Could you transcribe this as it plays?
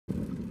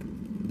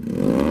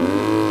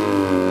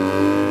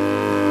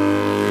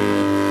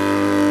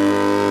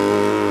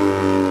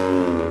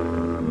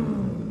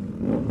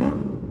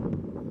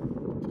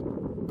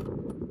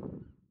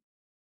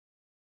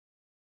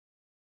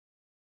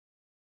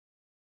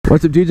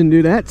What's up, dudes and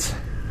dudettes?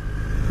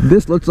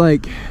 This looks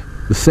like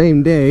the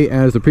same day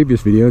as the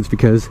previous video. It's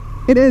because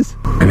it is.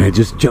 And I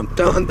just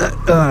jumped on that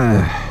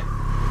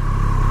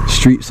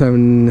Street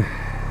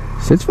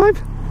 765?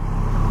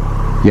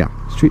 Yeah,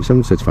 Street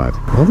 765.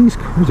 All these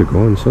cars are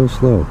going so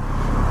slow.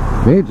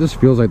 Maybe it just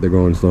feels like they're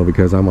going slow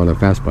because I'm on a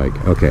fast bike.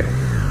 Okay.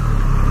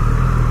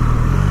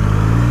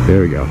 There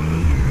we go.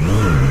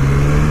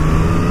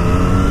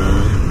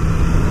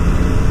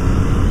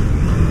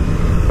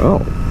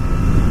 Oh.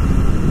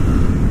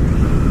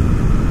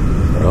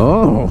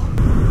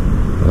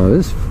 Oh,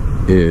 this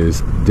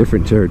is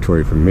different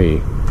territory for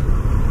me.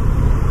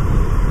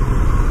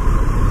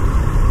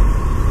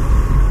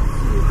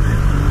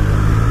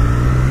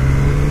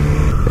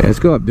 Yeah, let's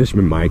go up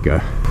Dishman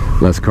Micah.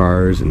 Less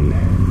cars and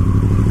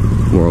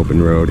more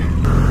open road.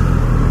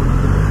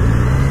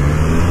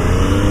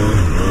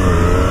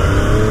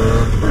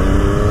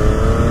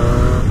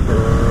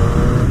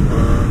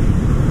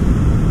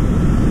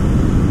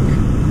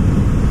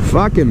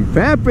 Fucking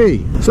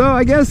peppy. So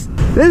I guess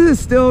this is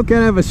still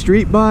kind of a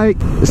street bike.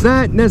 It's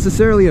not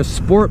necessarily a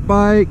sport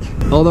bike,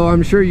 although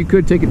I'm sure you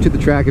could take it to the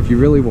track if you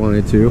really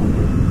wanted to.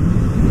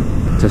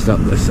 Test out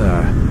this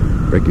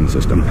braking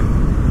system.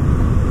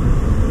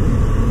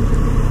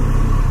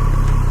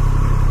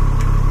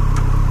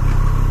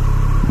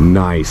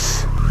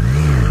 Nice.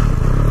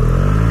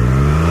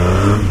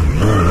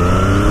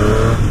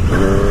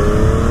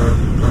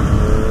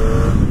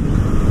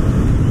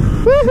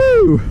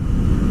 Woohoo!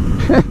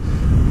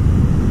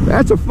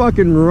 That's a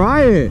fucking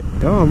riot.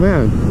 Oh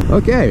man.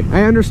 Okay,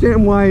 I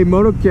understand why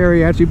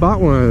Moto.Kari actually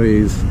bought one of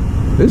these.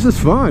 This is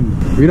fun.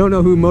 If you don't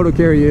know who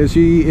Moto.Kari is,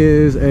 she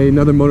is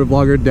another motor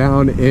vlogger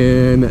down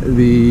in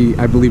the,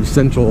 I believe,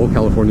 Central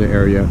California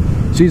area.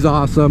 She's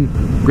awesome.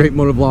 Great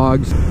motor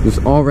vlogs.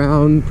 Just all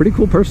around pretty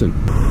cool person.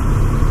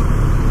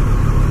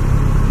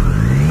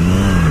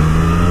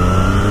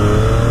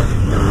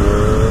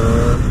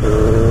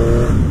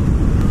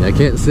 I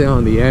can't sit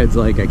on the edge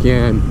like I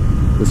can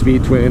the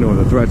Speed Twin or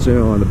the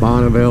Thruxton or the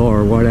Bonneville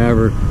or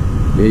whatever.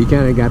 Yeah, you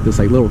kind of got this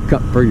like little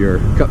cup for your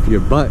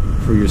butt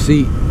for your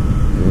seat,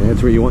 and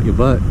that's where you want your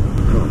butt.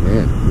 Oh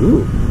man,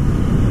 ooh.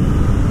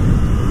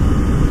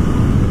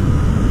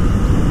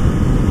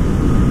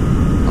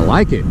 I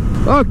like it.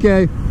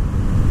 Okay,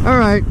 all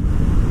right.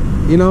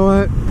 You know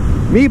what?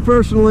 Me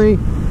personally,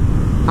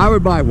 I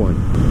would buy one.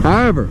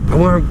 However, I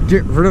want to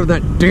get rid of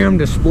that damn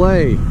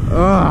display.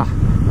 Ugh,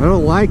 I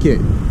don't like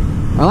it.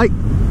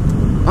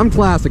 I'm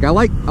classic. I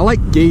like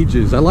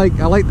gauges. I like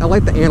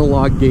the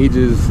analog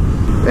gauges.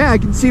 Yeah, I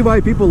can see why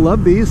people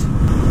love these.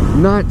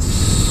 Not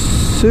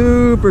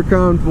super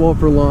comfortable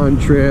for long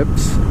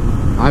trips.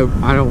 I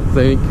don't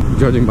think,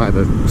 judging by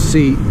the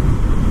seat.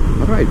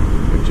 How do I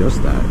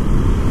adjust that?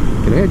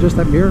 Can I adjust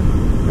that mirror?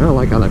 I don't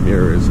like how that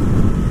mirror is.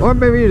 Or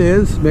maybe it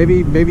is.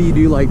 Maybe you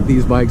do like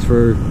these bikes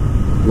for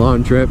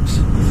long trips.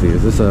 Let's see,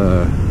 is this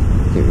a, I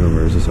can't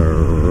remember, is this a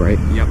right?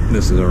 Yep,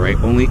 this is a right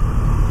only.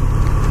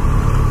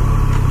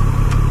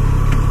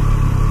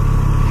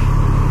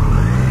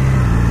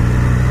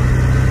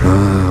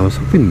 I was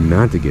hoping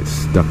not to get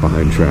stuck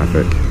behind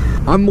traffic.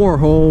 I'm more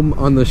home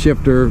on the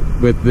shifter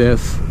with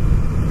this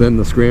than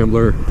the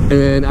scrambler,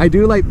 and I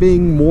do like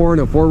being more in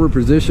a forward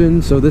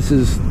position, so this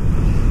is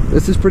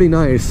pretty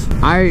nice.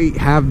 I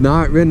have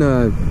not ridden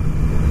a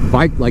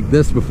bike like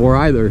this before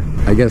either.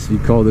 I guess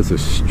you'd call this a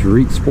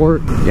street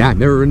sport. Yeah, I've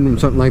never ridden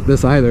something like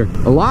this either.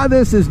 A lot of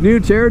this is new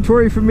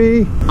territory for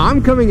me.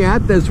 I'm coming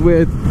at this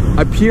with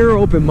a pure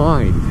open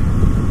mind.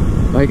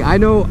 Like, I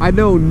know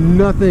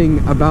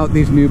nothing about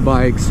these new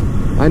bikes.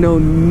 I know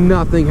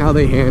nothing how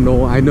they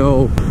handle. I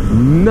know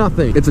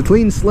nothing. It's a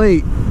clean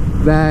slate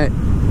that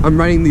I'm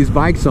riding these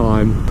bikes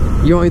on.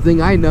 The only thing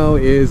I know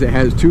is it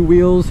has 2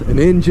 wheels, an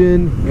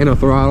engine, and a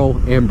throttle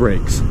and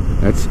brakes.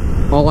 That's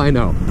all I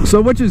know. So,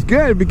 which is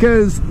good,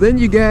 because then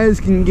you guys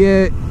can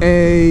get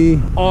a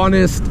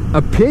honest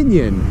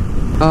opinion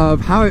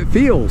of how it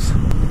feels.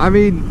 I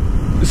mean,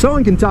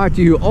 someone can talk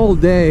to you all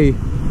day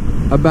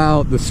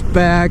about the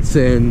specs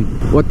and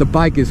what the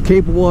bike is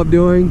capable of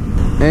doing,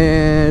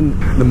 and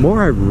the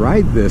more I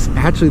ride this,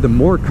 actually the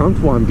more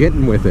comfortable I'm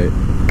getting with it.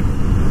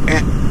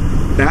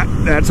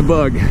 That's a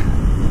bug.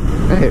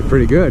 That hit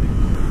pretty good.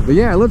 But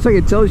yeah, it looks like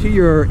it tells you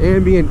your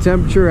ambient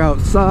temperature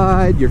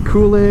outside, your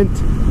coolant,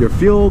 your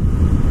fuel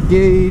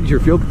gauge, your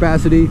fuel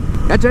capacity.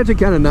 That's actually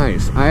kind of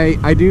nice.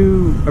 I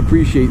do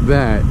appreciate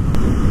that.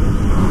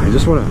 I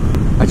just want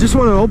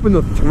to open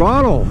the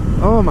throttle.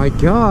 Oh my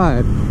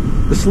god.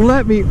 Just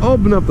let me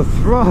open up the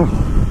throttle.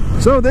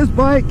 So this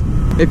bike,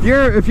 if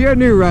you're a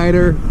new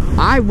rider,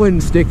 I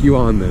wouldn't stick you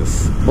on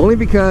this. Only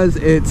because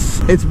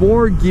it's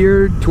more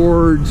geared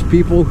towards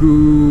people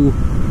who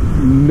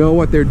know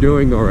what they're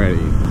doing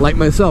already. Like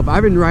myself,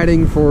 I've been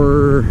riding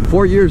for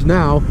 4 years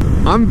now.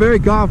 I'm very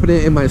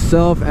confident in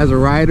myself as a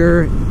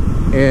rider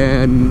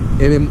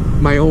and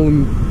in my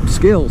own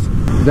skills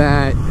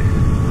that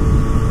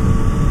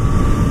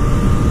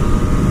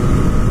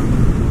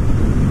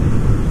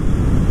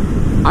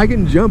I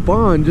can jump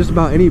on just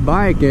about any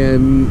bike,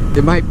 and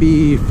it might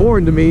be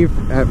foreign to me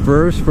at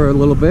first for a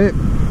little bit,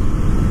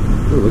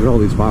 Ooh, look at all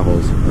these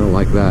potholes. I don't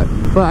like that.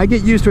 But I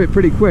get used to it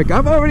pretty quick.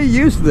 I'm already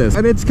used to this.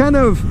 And it's kind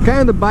of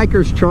the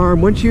biker's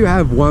charm. Once you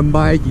have one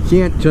bike, you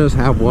can't just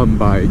have one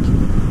bike.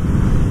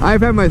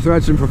 I've had my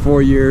Thruxton for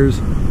 4 years.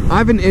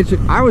 I've been itching.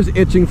 I was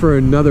itching for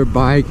another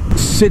bike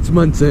 6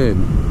 months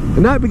in.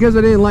 And not because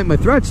I didn't like my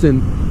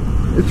Thruxton.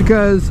 It's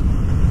because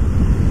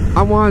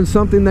I wanted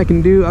something that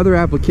can do other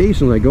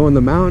applications, like go on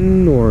the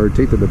mountain or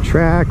take to the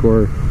track,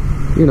 or,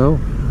 you know.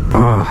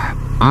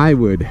 I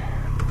would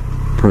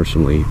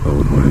personally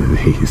own one of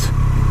these.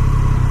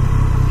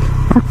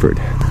 Rockford.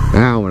 I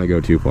don't want to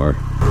go too far.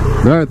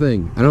 Another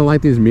thing, I don't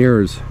like these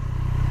mirrors.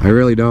 I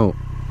really don't.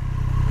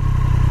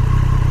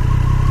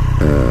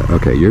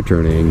 Okay, you're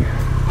turning.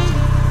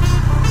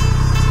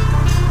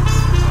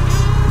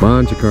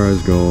 Bunch of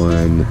cars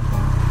going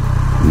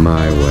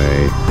my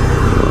way.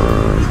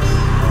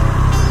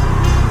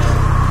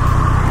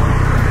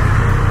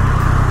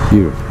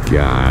 You've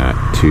got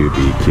to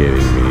be kidding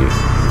me.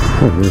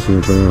 Oh, I've never seen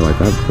it turn like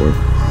that before.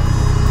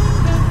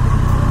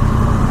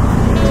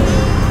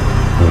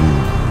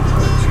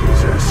 Oh,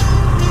 Jesus.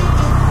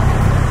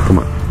 Come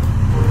on.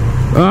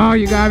 Oh,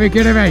 you gotta be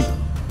kidding me.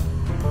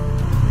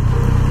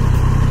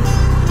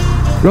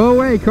 Go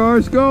away,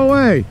 cars, go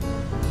away.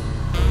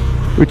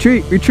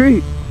 Retreat,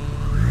 retreat.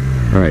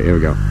 All right, here we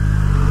go.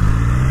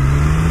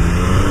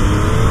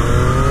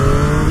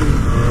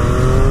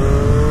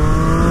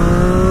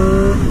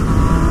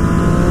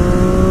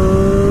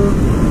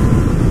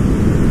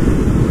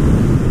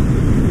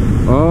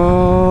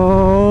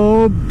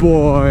 Oh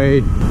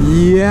boy.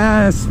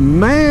 Yes,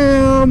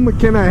 ma'am.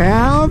 Can I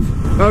have?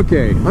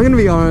 Okay, I'm gonna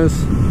be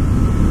honest.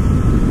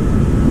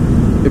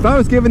 If I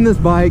was given this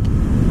bike,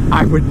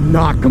 I would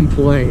not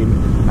complain.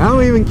 I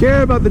don't even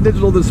care about the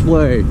digital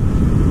display.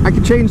 I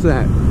could change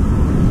that.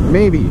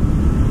 Maybe.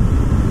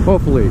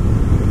 Hopefully.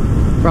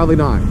 Probably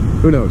not.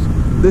 Who knows?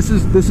 This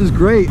is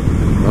great.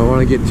 I don't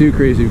want to get too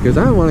crazy because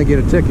I don't want to get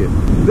a ticket.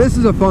 This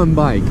is a fun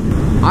bike.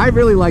 I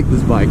really like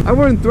this bike. I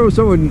wouldn't throw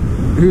someone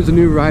who's a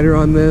new rider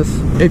on this.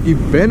 If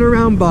you've been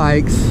around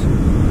bikes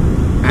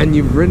and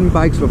you've ridden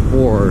bikes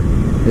before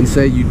and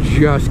say you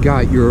just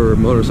got your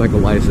motorcycle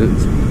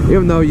license,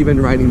 even though you've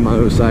been riding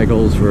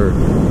motorcycles for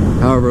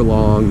however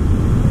long,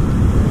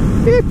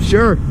 yeah,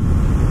 sure,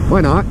 why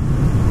not?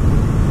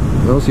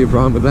 I don't see a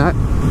problem with that.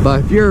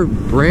 But if you're a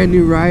brand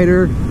new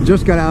rider,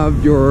 just got out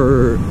of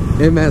your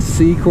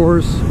MSC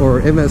course or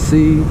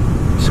MSC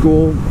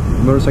school,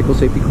 motorcycle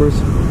safety course,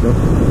 no, is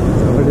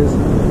that what it is?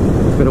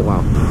 It's been a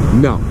while.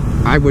 No,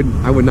 I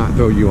would not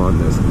throw you on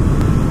this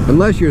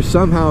unless you're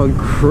somehow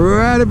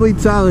incredibly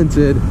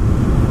talented.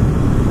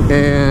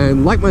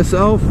 And like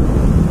myself,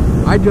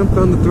 I jumped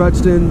on the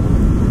Thruxton.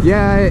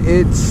 Yeah,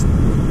 it's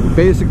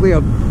basically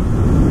a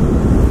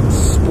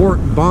sport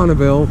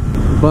Bonneville,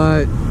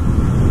 but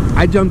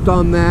I jumped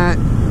on that,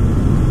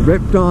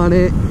 ripped on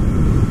it,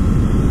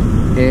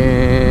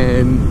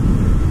 and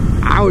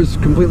I was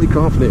completely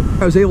confident.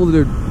 I was able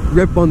to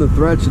rip on the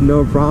Thruxton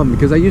no problem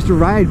because I used to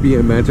ride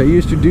BMX, I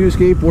used to do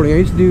skateboarding, I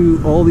used to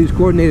do all these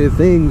coordinated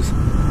things,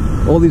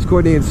 all these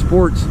coordinated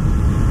sports,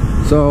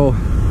 so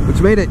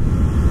which made it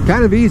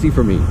kind of easy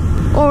for me.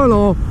 All in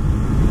all,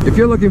 if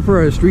you're looking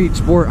for a street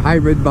sport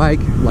hybrid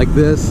bike like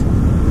this,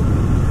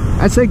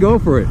 I'd say go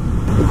for it.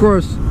 Of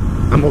course,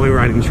 I'm only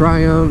riding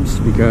Triumphs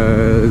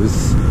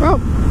because, well,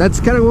 that's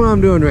kind of what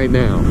I'm doing right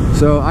now.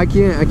 So I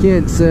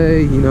can't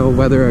say, you know,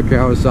 whether a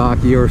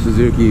Kawasaki or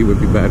Suzuki would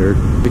be better,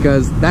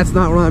 because that's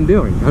not what I'm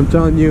doing. I'm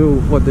telling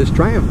you what this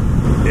Triumph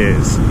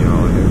is, you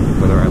know,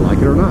 whether I like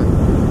it or not.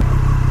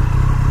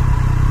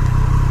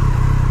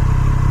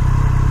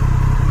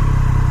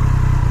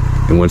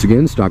 And once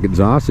again, stock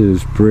exhaust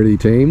is pretty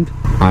tamed.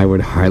 I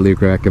would highly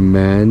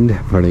recommend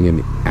putting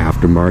an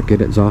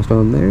aftermarket exhaust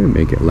on there and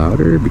make it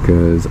louder,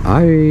 because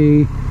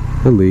I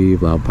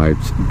believe loud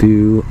pipes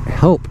do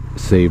help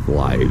save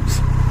lives.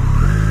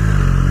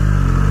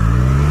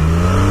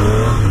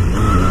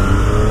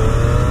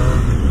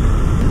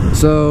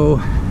 So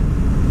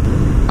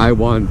I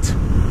want.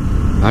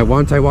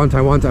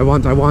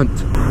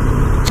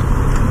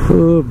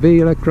 Oh,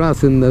 Vela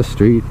crossing the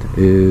street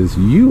is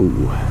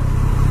you.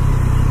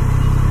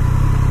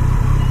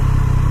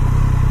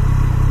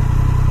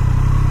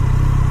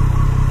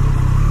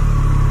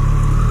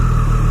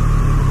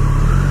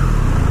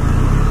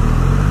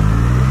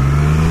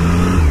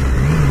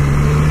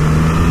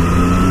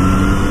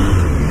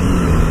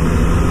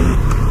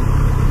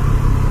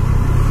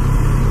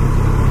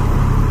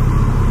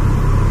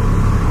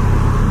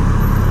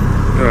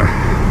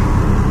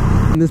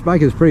 This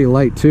bike is pretty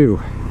light too.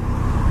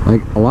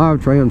 Like a lot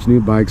of Triumph's new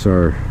bikes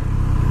are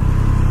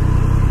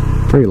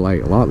pretty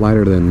light, a lot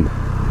lighter than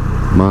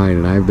mine,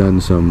 and I've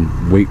done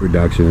some weight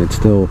reduction. It's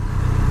still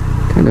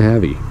kind of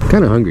heavy,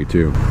 kind of hungry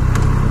too.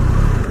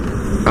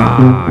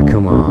 Ah,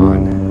 come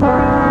on.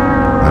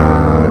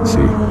 Let's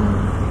see,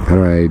 how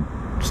do I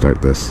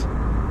start this?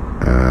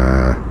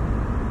 I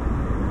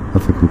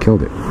fucking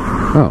killed it.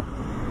 Oh,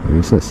 maybe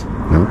it's this.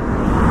 No.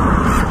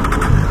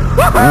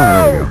 Oh,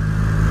 there we go.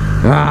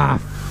 Ah,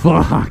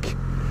 fuck.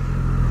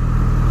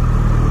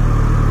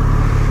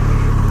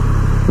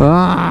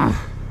 Ah,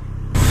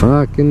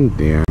 fucking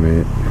damn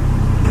it.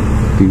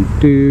 Do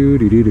do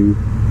do do do.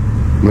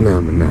 Mana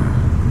mana.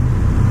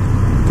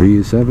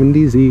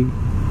 370Z.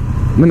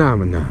 Mana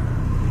mana.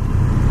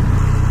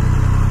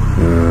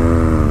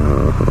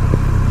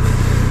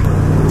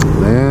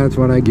 That's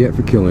what I get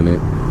for killing it.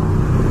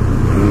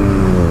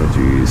 Oh,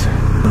 jeez.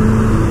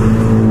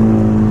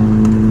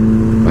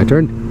 My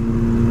turn.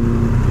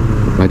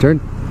 My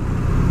turn.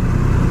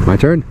 My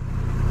turn.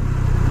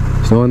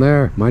 Still in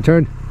there. My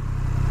turn.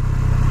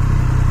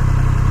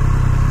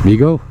 Me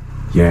go?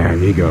 Yeah,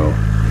 me go.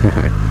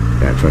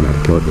 Yeah, try not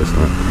to kill it this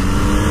time.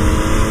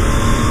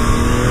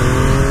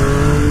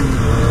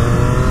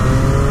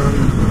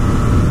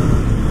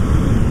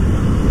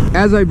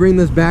 As I bring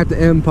this back to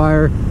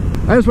Empire,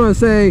 I just want to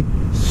say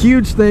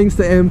huge thanks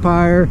to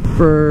Empire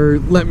for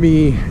letting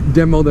me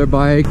demo their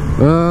bike.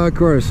 Of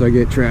course I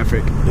get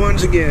traffic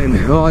once again.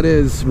 Oh, it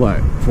is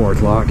what, 4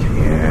 o'clock?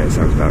 Yeah, that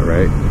sounds about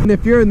right. And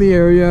if you're in the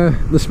area,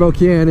 the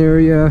Spokane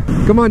area,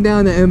 come on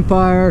down to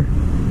Empire.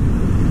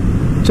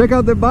 Check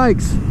out their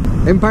bikes.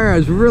 Empire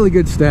has really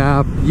good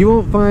staff. You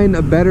won't find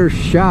a better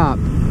shop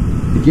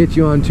to get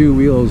you on 2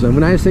 wheels. And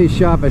when I say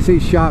shop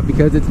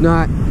because it's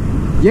not,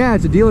 yeah,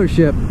 it's a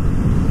dealership,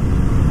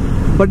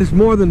 but it's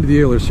more than a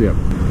dealership.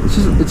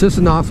 It's just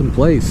an awesome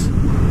place.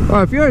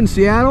 If you're in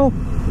Seattle,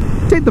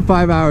 take the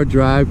 5-hour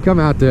drive, come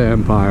out to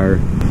Empire.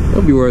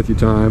 It'll be worth your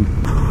time.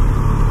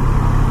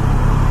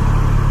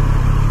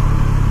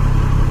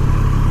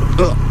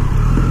 Ugh.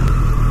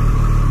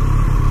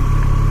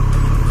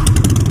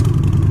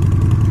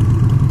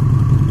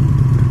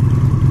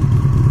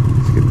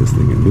 Let's get this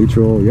thing in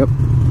neutral. Yep. Go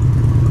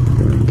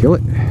ahead and kill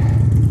it.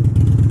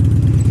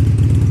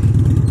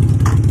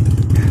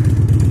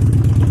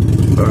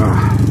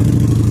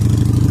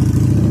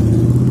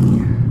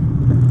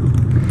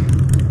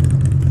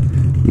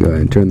 Go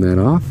ahead and turn that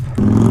off.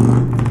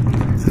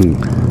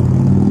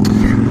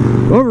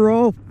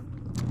 Overall,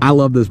 I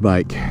love this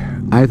bike.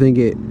 I think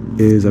it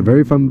is a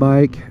very fun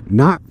bike.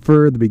 Not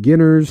for the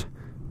beginners,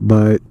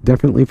 but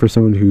definitely for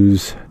someone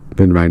who's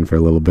been riding for a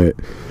little bit.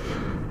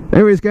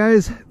 Anyways,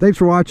 guys, thanks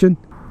for watching.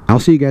 I'll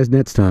see you guys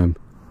next time.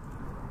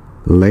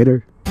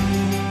 Later.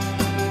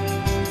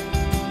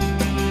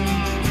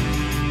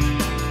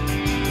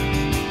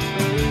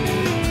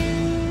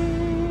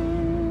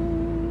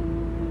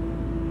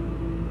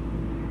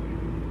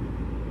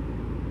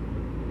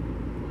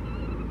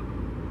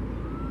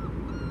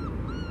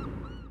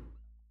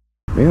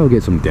 Maybe I'll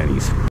get some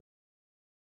Denny's.